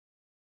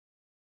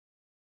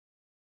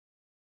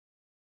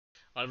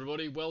Hi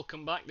everybody,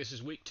 welcome back. This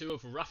is week 2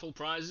 of Raffle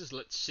prizes.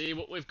 Let's see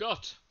what we've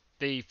got.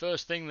 The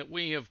first thing that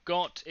we have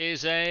got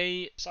is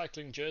a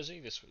cycling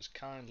jersey. This was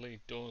kindly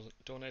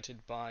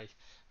donated by,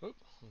 I'm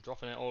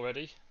dropping it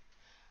already,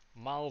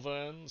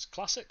 Malvern's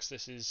Classics.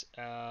 This is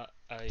a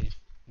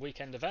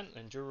weekend event,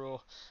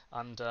 enduro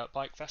and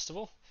bike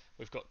festival.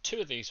 We've got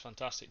 2 of these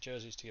fantastic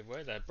jerseys to give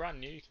away. They're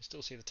brand new, you can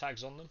still see the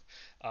tags on them.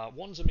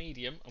 One's a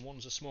medium and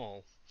one's a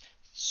small.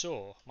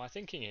 So my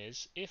thinking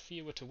is, if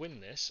you were to win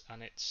this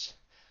and it's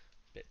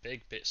bit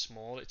big, bit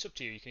small. It's up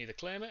to you. You can either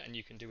claim it and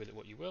you can do with it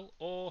what you will,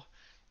 or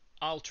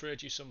I'll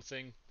trade you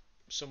something,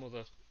 some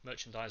other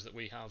merchandise that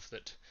we have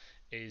that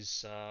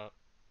is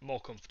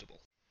more comfortable.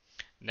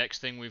 Next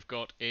thing we've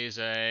got is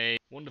a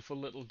wonderful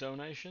little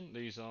donation.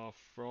 These are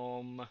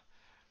from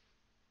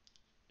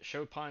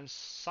Showpine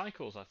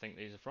Cycles, I think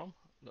these are from.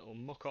 Little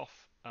muck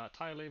off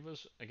tyre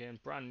levers.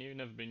 Again, brand new,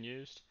 never been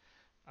used.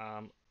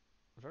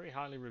 Very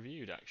highly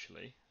reviewed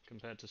actually,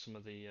 compared to some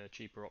of the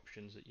cheaper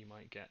options that you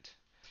might get.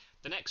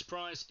 The next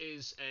prize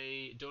is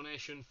a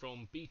donation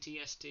from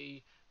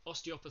BTST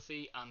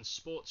Osteopathy and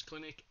Sports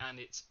Clinic, and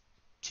it's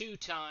 2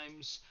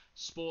 times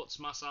sports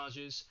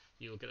massages.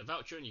 You'll get a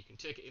voucher and you can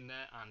take it in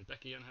there, and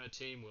Becky and her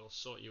team will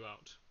sort you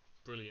out.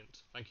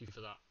 Brilliant. Thank you for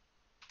that.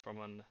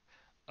 From an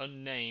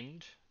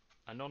unnamed,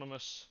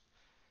 anonymous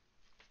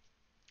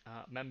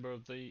member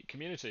of the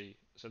community.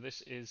 So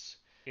this is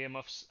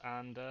earmuffs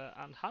and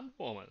hand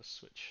warmers,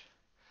 which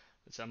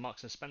it's a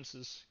Marks and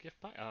Spencer's gift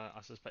pack.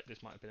 I suspect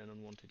this might have been an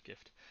unwanted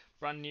gift.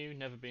 Brand new,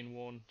 never been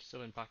worn,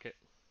 still in packet.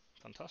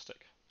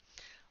 Fantastic.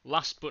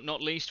 Last but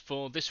not least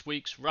for this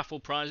week's raffle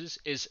prizes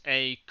is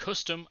a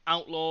custom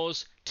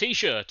Outlaws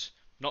t-shirt.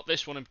 Not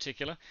this one in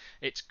particular.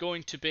 It's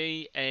going to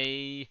be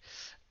a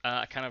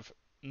kind of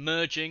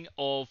merging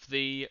of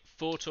the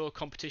photo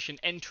competition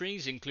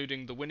entries,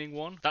 including the winning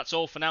one. That's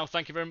all for now.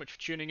 Thank you very much for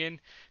tuning in.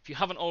 If you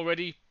haven't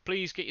already,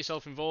 please get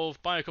yourself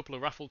involved. Buy a couple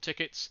of raffle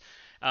tickets.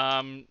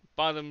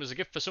 Buy them as a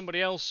gift for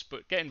somebody else,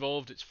 but get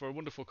involved. It's for a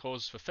wonderful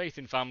cause for Faith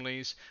in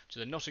Families, to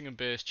the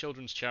Nottingham-based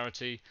children's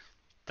charity.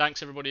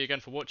 Thanks everybody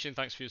again for watching.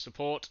 Thanks for your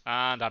support,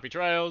 and happy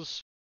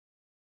trails.